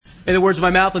May the words of my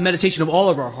mouth and meditation of all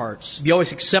of our hearts be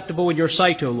always acceptable in your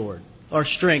sight, O Lord, our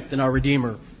strength and our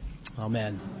Redeemer.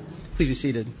 Amen. Please be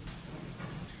seated.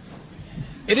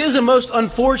 It is a most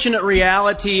unfortunate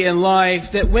reality in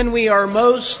life that when we are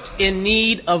most in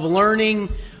need of learning,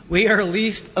 we are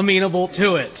least amenable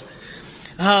to it.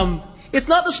 It's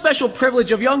not the special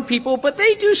privilege of young people, but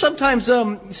they do sometimes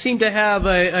seem to have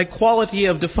a quality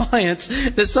of defiance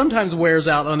that sometimes wears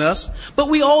out on us. But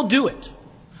we all do it.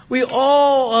 We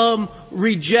all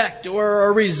reject or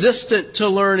are resistant to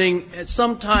learning at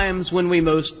sometimes when we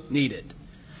most need it.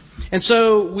 And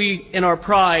so we, in our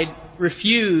pride,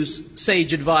 refuse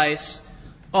sage advice,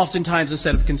 oftentimes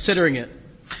instead of considering it.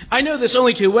 I know this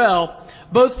only too well,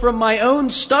 both from my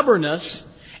own stubbornness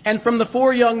and from the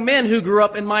 4 young men who grew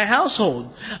up in my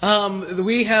household.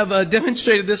 We have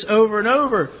demonstrated this over and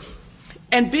over.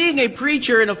 And being a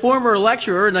preacher and a former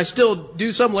lecturer, and I still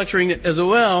do some lecturing as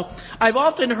well, I've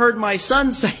often heard my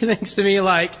son say things to me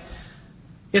like,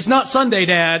 "It's not Sunday,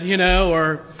 Dad,"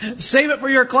 or "Save it for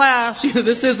your class,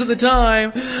 this isn't the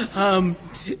time."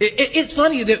 It's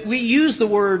funny that we use the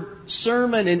word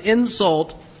sermon and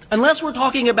insult. Unless we're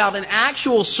talking about an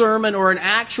actual sermon or an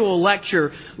actual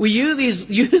lecture, we use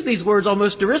these words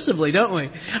almost derisively, don't we?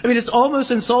 I mean, it's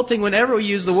almost insulting whenever we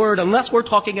use the word, unless we're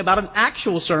talking about an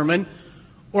actual sermon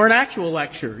or an actual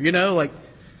lecture. Like,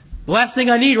 the last thing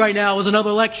I need right now is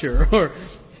another lecture. Or,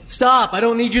 stop, I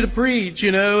don't need you to preach,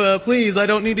 please, I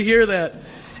don't need to hear that.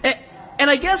 And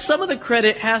I guess some of the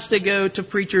credit has to go to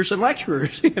preachers and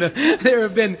lecturers. There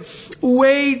have been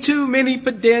way too many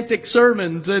pedantic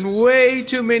sermons and way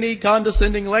too many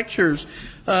condescending lectures.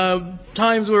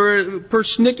 Times where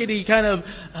persnickety kind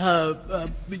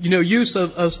of, use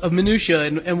of minutia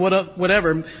and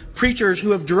whatever. Preachers who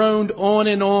have droned on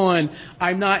and on.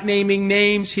 I'm not naming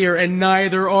names here, and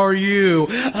neither are you.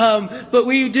 But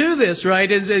we do this,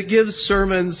 right? And it gives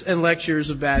sermons and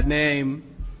lectures a bad name.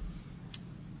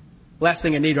 Last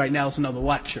thing I need right now is another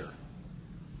lecture.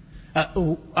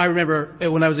 I remember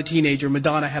when I was a teenager,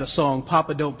 Madonna had a song,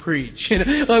 "Papa Don't Preach."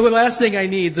 The last thing I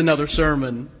need is another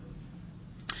sermon.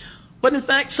 But in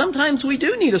fact, sometimes we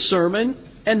do need a sermon,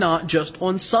 and not just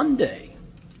on Sunday.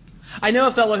 I know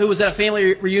a fellow who was at a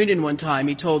family reunion one time.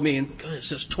 He told me, and it's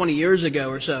just 20 years ago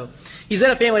or so. He's at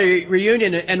a family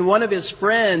reunion, and one of his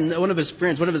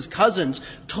cousins,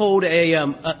 told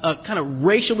a kind of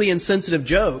racially insensitive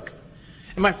joke.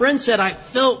 And my friend said, I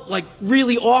felt like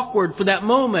really awkward for that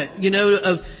moment,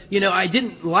 I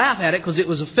didn't laugh at it because it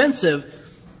was offensive,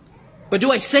 but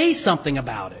do I say something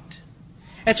about it?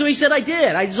 And so he said, I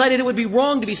did. I decided it would be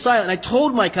wrong to be silent. I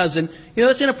told my cousin,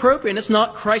 that's inappropriate and it's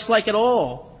not Christ-like at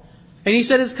all. And he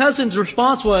said his cousin's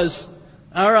response was,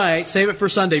 all right, save it for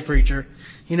Sunday, preacher.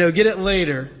 Get it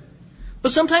later.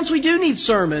 But sometimes we do need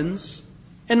sermons,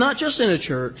 and not just in a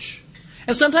church.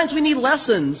 And sometimes we need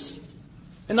lessons,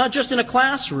 and not just in a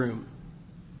classroom.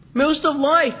 Most of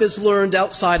life is learned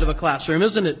outside of a classroom,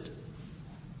 isn't it?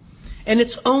 And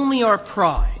it's only our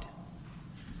pride.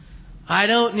 I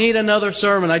don't need another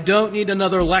sermon. I don't need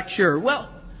another lecture. Well,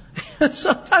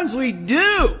 sometimes we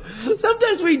do.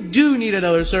 Sometimes we do need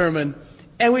another sermon.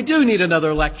 And we do need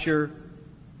another lecture.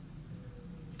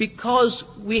 Because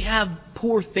we have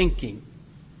poor thinking.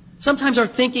 Sometimes our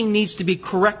thinking needs to be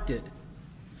corrected.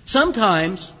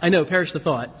 Sometimes, I know, perish the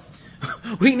thought,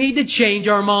 we need to change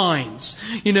our minds.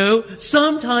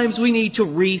 Sometimes we need to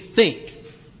rethink.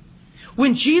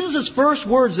 When Jesus' first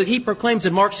words that he proclaims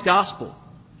in Mark's Gospel,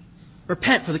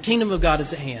 repent for the kingdom of God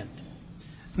is at hand.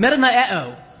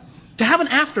 Metanoeo, to have an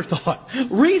afterthought,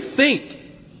 rethink,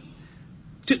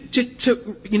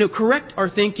 to correct our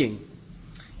thinking.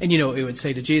 And it would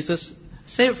say to Jesus,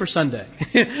 save it for Sunday.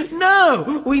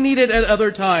 No, we need it at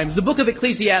other times. The book of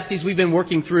Ecclesiastes we've been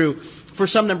working through for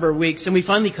some number of weeks, and we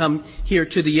finally come here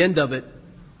to the end of it.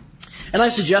 And I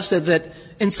suggested that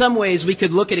in some ways we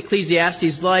could look at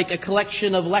Ecclesiastes like a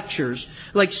collection of lectures,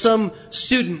 like some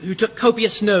student who took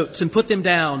copious notes and put them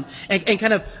down and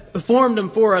kind of formed them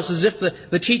for us as if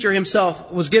the teacher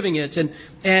himself was giving it.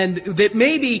 And that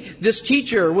maybe this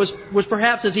teacher was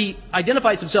perhaps, as he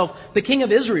identifies himself, the king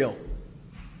of Israel.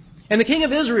 And the king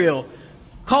of Israel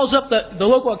calls up the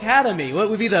local academy, what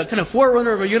would be the kind of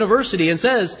forerunner of a university, and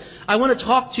says, I want to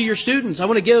talk to your students. I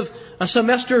want to give a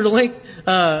semester-length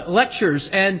lectures,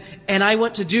 and I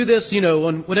want to do this,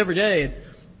 on whatever day.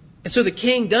 And so the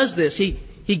king does this.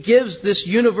 He gives this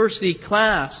university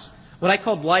class, what I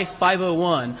called Life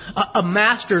 501, a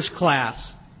master's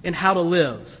class in how to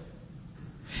live.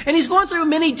 And he's going through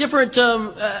many different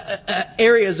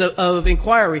areas of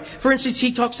inquiry. For instance,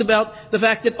 he talks about the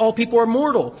fact that all people are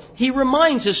mortal. He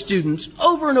reminds his students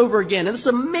over and over again, and this is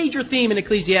a major theme in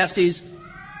Ecclesiastes,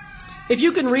 If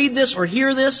you can read this or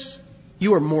hear this,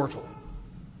 you are mortal.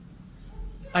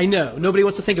 I know, nobody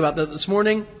wants to think about that this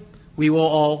morning. We will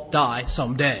all die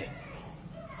someday.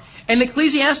 And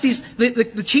Ecclesiastes,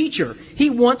 the teacher, he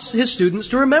wants his students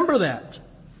to remember that.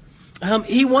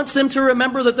 He wants them to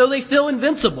remember that though they feel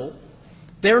invincible,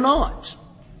 they're not.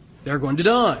 They're going to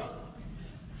die.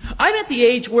 I'm at the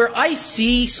age where I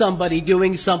see somebody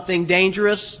doing something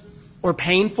dangerous or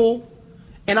painful,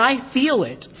 and I feel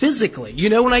it physically. You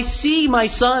know, when I see my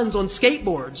sons on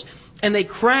skateboards and they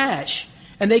crash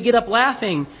and they get up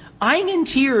laughing, I'm in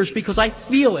tears because I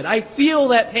feel it. I feel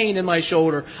that pain in my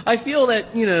shoulder. I feel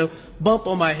that, bump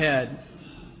on my head.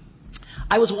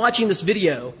 I was watching this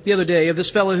video the other day of this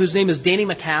fellow whose name is Danny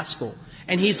McCaskill,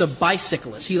 and he's a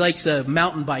bicyclist. He likes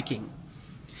mountain biking.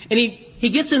 And he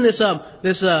gets in this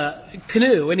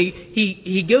canoe, and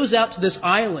he goes out to this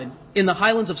island in the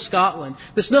Highlands of Scotland.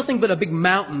 There's nothing but a big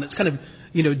mountain that's kind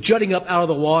of, jutting up out of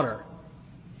the water.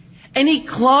 And he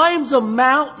climbs a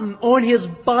mountain on his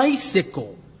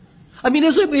bicycle. I mean,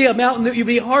 this would be a mountain that would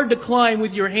be hard to climb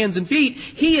with your hands and feet.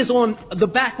 He is on the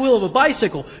back wheel of a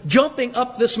bicycle, jumping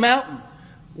up this mountain,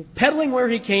 pedaling where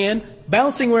he can,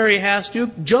 bouncing where he has to,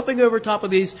 jumping over top of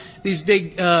these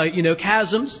big,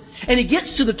 chasms. And he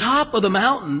gets to the top of the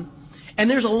mountain,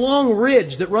 and there's a long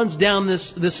ridge that runs down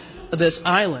this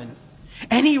island.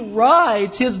 And he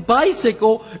rides his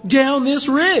bicycle down this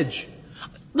ridge.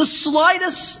 The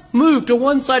slightest move to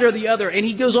one side or the other, and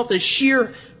he goes off the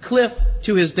sheer cliff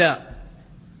to his death.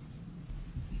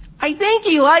 I think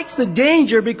he likes the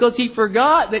danger because he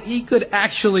forgot that he could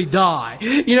actually die.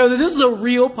 That this is a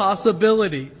real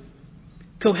possibility.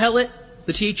 Kohelet,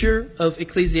 the teacher of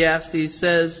Ecclesiastes,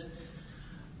 says,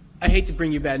 I hate to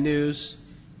bring you bad news,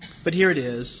 but here it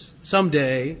is.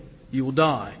 Someday you will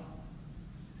die.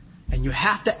 And you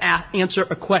have to answer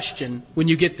a question when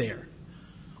you get there.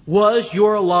 Was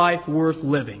your life worth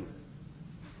living?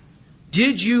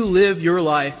 Did you live your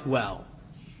life well?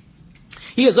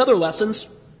 He has other lessons.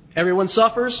 Everyone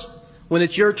suffers. When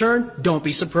it's your turn, don't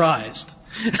be surprised.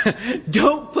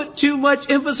 Don't put too much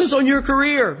emphasis on your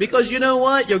career, because you know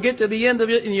what? You'll get to the end of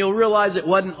it and you'll realize it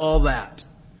wasn't all that.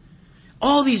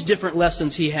 All these different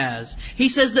lessons he has. He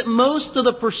says that most of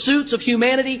the pursuits of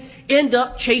humanity end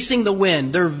up chasing the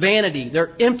wind. They're vanity,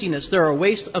 they're emptiness, they're a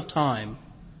waste of time.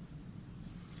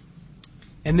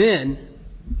 And then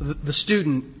the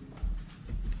student,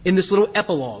 in this little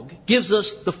epilogue, gives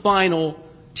us the final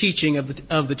teaching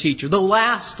of the teacher, the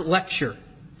last lecture.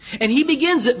 And he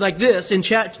begins it like this in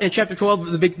chapter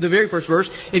 12, the very first verse.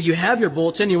 If you have your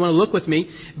bulletin, you want to look with me.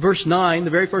 Verse 9,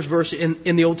 the very first verse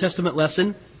in the Old Testament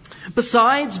lesson.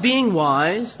 Besides being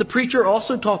wise, the preacher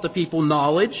also taught the people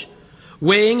knowledge,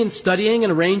 weighing and studying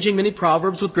and arranging many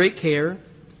proverbs with great care.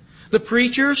 The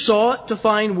preacher sought to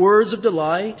find words of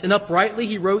delight, and uprightly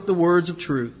he wrote the words of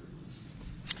truth.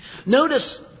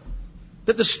 Notice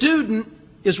that the student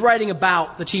is writing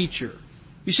about the teacher.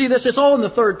 You see this? It's all in the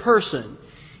third person.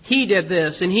 He did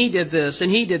this, and he did this,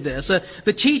 and he did this.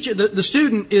 The teacher, the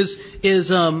student is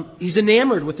he's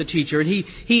enamored with the teacher, and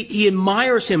he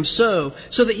admires him so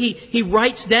that he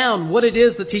writes down what it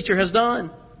is the teacher has done.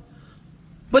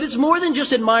 But it's more than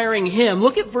just admiring him.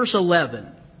 Look at verse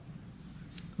 11.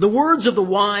 The words of the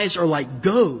wise are like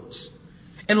goads,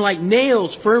 and like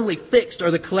nails firmly fixed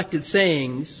are the collected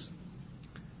sayings.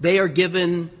 They are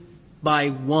given by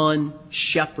one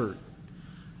shepherd.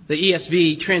 The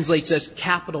ESV translates as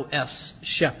capital S,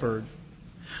 shepherd.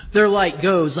 They're like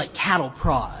goads, like cattle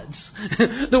prods.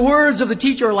 The words of the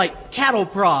teacher are like cattle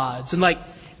prods and like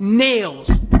nails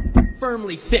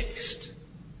firmly fixed.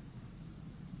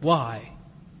 Why?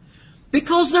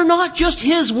 Because they're not just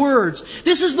his words.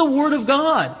 This is the Word of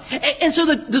God. And so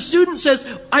the student says,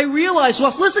 I realize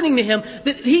whilst listening to him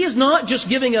that he is not just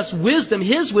giving us wisdom,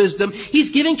 his wisdom. He's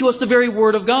giving to us the very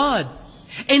Word of God.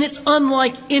 And it's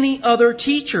unlike any other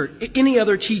teacher, any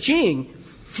other teaching.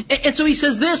 And so he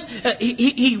says this,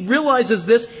 he realizes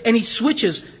this, and he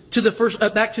switches to the first,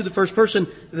 back to the first person,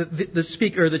 the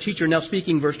speaker, the teacher now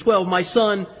speaking, verse 12. My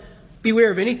son,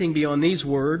 beware of anything beyond these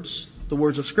words, the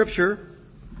words of Scripture.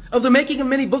 Of the making of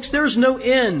many books, there is no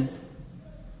end.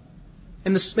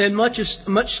 And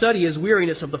much study is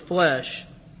weariness of the flesh.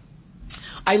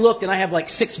 I looked and I have like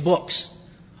 6 books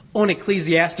on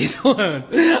Ecclesiastes alone.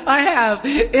 I have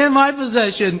in my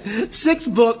possession 6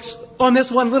 books on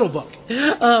this one little book.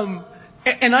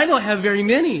 And I don't have very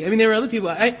many. I mean, there are other people.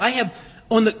 I have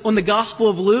on the Gospel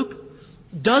of Luke,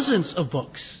 dozens of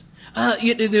books.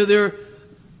 There are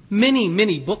many,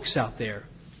 many books out there.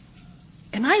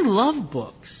 And I love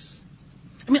books.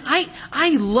 I mean,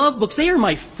 I love books. They are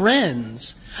my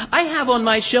friends. I have on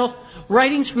my shelf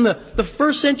writings from the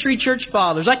first century church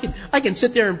fathers. I can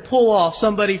sit there and pull off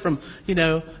somebody from,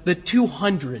 the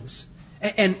 200s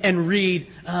and read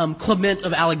Clement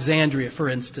of Alexandria, for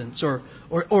instance, or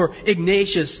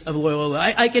Ignatius of Loyola.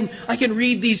 I can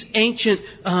read these ancient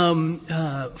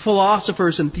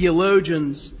philosophers and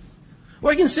theologians.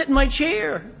 Or I can sit in my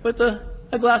chair with a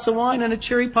glass of wine and a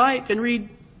cherry pipe and read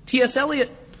T.S. Eliot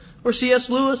or C.S.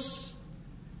 Lewis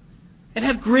and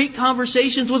have great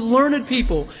conversations with learned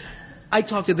people. I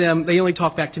talk to them, they only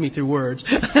talk back to me through words,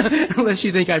 unless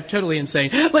you think I'm totally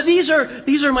insane. But these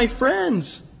are my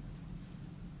friends.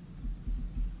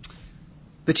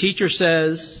 The teacher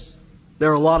says there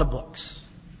are a lot of books.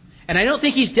 And I don't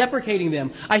think he's deprecating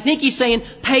them. I think he's saying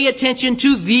pay attention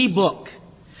to the book.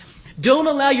 Don't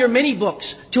allow your many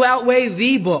books to outweigh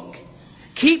the book.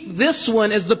 Keep this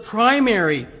one as the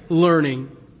primary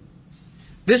learning.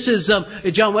 This is,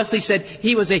 John Wesley said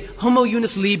he was a homo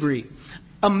unus libri,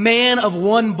 a man of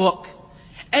one book.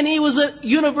 And he was a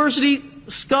university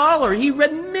scholar. He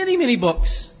read many, many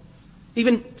books.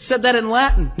 Even said that in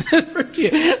Latin.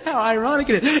 How ironic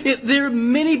it is. There are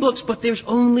many books, but there's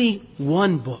only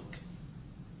one book.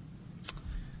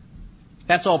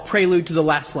 That's all prelude to the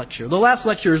last lecture. The last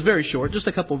lecture is very short, just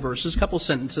a couple verses, a couple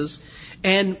sentences.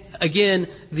 And again,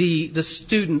 the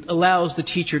student allows the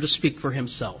teacher to speak for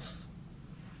himself.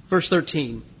 Verse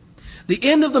 13. The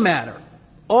end of the matter,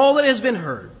 all that has been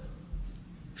heard,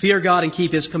 fear God and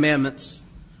keep His commandments,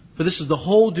 for this is the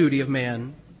whole duty of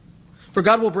man. For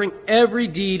God will bring every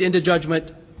deed into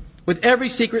judgment with every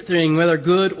secret thing, whether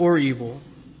good or evil.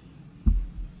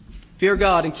 Fear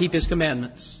God and keep His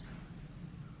commandments.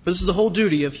 For this is the whole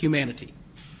duty of humanity.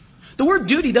 The word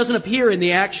duty doesn't appear in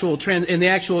the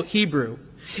actual Hebrew.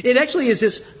 It actually is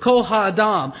this kol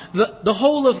ha'adam, the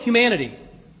whole of humanity.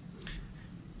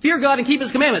 Fear God and keep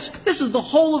His commandments. This is the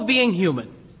whole of being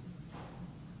human.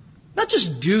 Not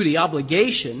just duty,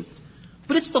 obligation,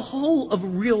 but it's the whole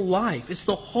of real life. It's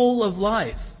the whole of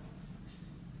life.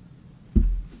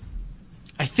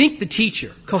 I think the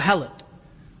teacher, Kohelet,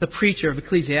 the preacher of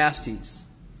Ecclesiastes,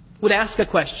 would ask a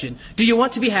question. Do you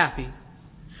want to be happy?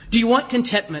 Do you want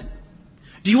contentment?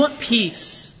 Do you want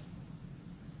peace?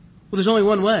 Well, there's only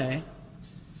one way.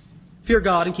 Fear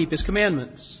God and keep His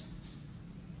commandments.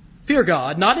 Fear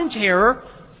God, not in terror,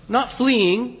 not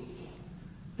fleeing,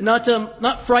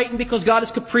 not frightened because God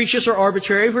is capricious or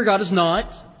arbitrary, for God is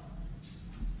not.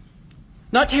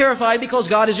 Not terrified because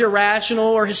God is irrational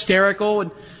or hysterical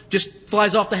and just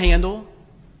flies off the handle.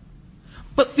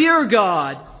 But fear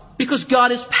God because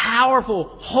God is powerful,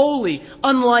 holy,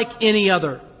 unlike any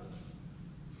other.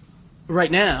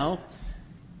 Right now,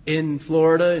 in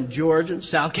Florida and Georgia and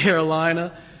South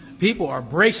Carolina, people are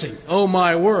bracing. Oh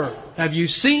my word. Have you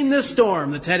seen this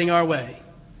storm that's heading our way?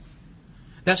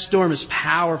 That storm is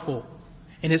powerful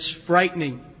and it's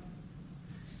frightening.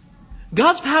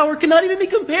 God's power cannot even be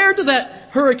compared to that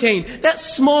hurricane, that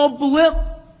small blip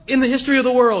in the history of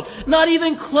the world. Not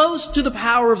even close to the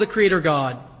power of the Creator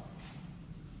God.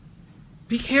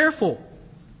 Be careful.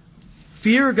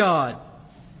 Fear God.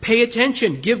 Pay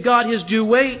attention. Give God His due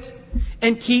weight.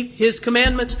 And keep His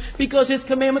commandments. Because His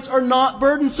commandments are not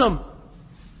burdensome.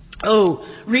 Oh,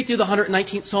 read through the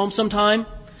 119th Psalm sometime.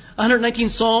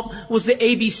 119th Psalm was the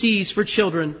ABCs for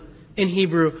children in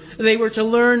Hebrew. They were to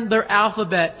learn their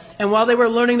alphabet. And while they were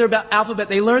learning their alphabet,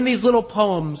 they learned these little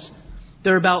poems.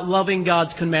 They're about loving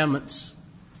God's commandments.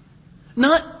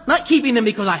 Not keeping them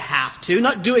because I have to.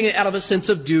 Not doing it out of a sense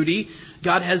of duty.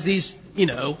 God has these,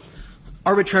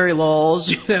 arbitrary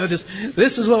laws.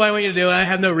 This is what I want you to do. I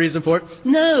have no reason for it.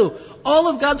 No. All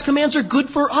of God's commands are good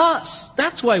for us.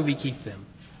 That's why we keep them.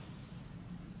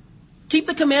 Keep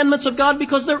the commandments of God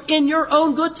because they're in your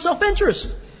own good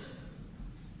self-interest.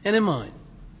 And in mine.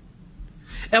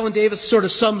 Ellen Davis sort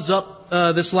of sums up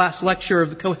this last lecture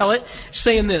of the Kohelet,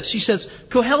 saying this. She says,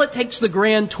 Kohelet takes the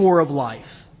grand tour of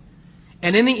life,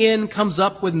 and in the end comes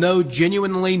up with no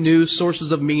genuinely new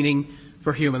sources of meaning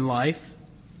for human life.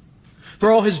 For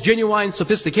all his genuine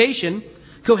sophistication,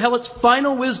 Kohelet's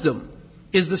final wisdom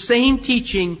is the same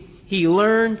teaching he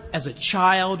learned as a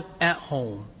child at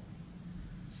home.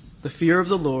 The fear of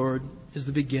the Lord is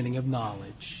the beginning of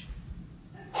knowledge.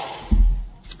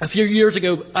 A few years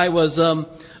ago, I was a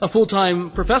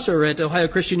full-time professor at Ohio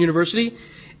Christian University,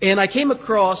 and I came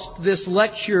across this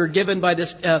lecture given by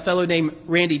this fellow named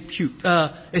Randy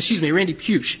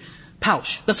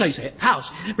Pausch. That's how you say it.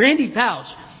 Pausch. Randy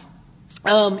Pausch.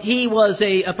 He was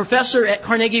a professor at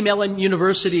Carnegie Mellon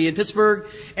University in Pittsburgh,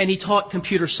 and he taught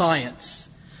computer science.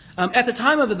 At the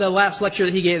time of the last lecture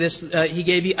that he gave,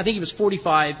 I think he was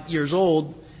 45 years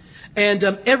old. And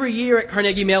every year at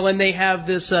Carnegie Mellon, they have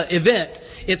this event.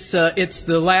 It's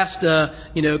the last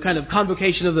kind of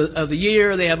convocation of the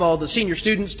year. They have all the senior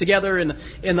students together in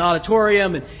the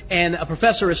auditorium, and a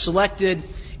professor is selected.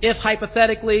 If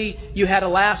hypothetically you had a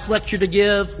last lecture to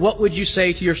give, what would you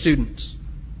say to your students?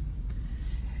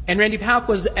 And Randy Pauck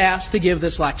was asked to give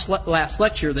this last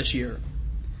lecture this year,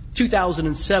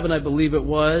 2007, I believe it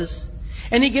was.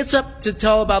 And he gets up to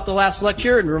tell about the last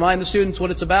lecture and remind the students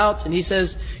what it's about. And he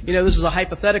says, this is a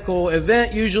hypothetical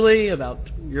event usually about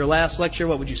your last lecture.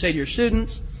 What would you say to your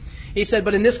students? He said,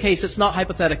 but in this case, it's not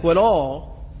hypothetical at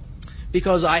all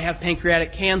because I have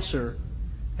pancreatic cancer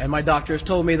and my doctor has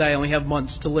told me that I only have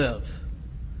months to live.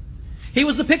 He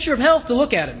was the picture of health to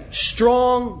look at him.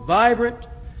 Strong, vibrant.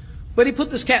 But he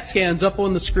put this CAT scans up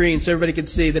on the screen so everybody could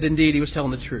see that indeed he was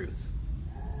telling the truth.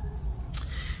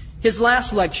 His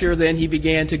last lecture, then, he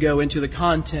began to go into the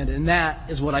content, and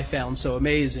that is what I found so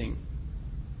amazing.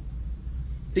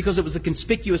 Because it was the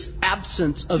conspicuous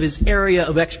absence of his area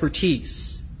of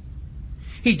expertise.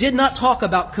 He did not talk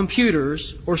about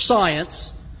computers or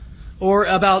science or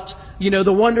about,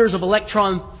 the wonders of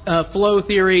electron flow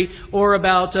theory or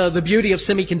about the beauty of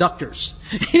semiconductors.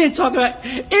 He didn't talk about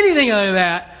anything like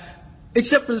that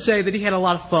except for to say that he had a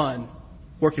lot of fun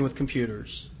working with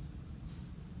computers.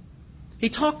 He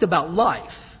talked about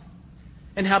life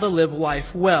and how to live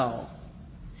life well.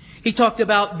 He talked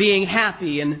about being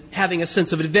happy and having a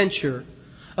sense of adventure,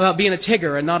 about being a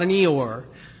Tigger and not an Eeyore.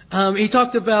 He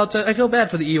talked about, I feel bad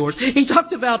for the Eeyores. He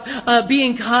talked about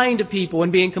being kind to people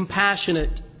and being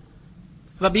compassionate,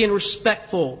 about being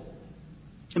respectful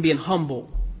and being humble.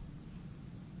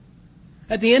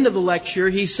 At the end of the lecture,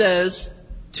 he says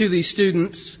to these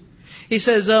students, he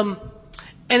says,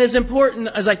 and as important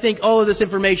as I think all of this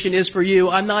information is for you,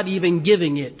 I'm not even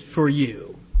giving it for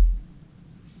you.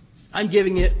 I'm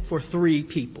giving it for 3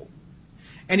 people.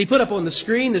 And he put up on the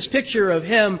screen this picture of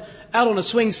him out on a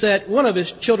swing set. One of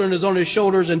his children is on his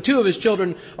shoulders and 2 of his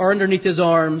children are underneath his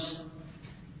arms.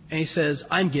 And he says,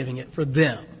 I'm giving it for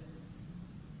them.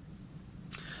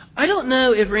 I don't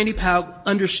know if Randy Pauck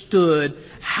understood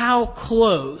how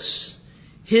close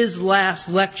his last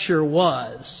lecture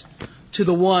was to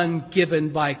the one given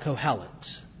by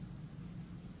Kohelet.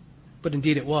 But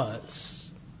indeed it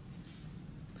was.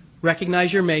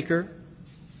 Recognize your Maker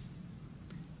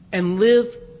and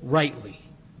live rightly.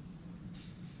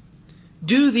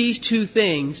 Do these 2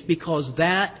 things because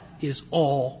that is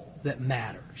all that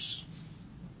matters.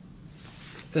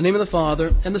 In the name of the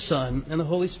Father, and the Son, and the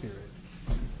Holy Spirit.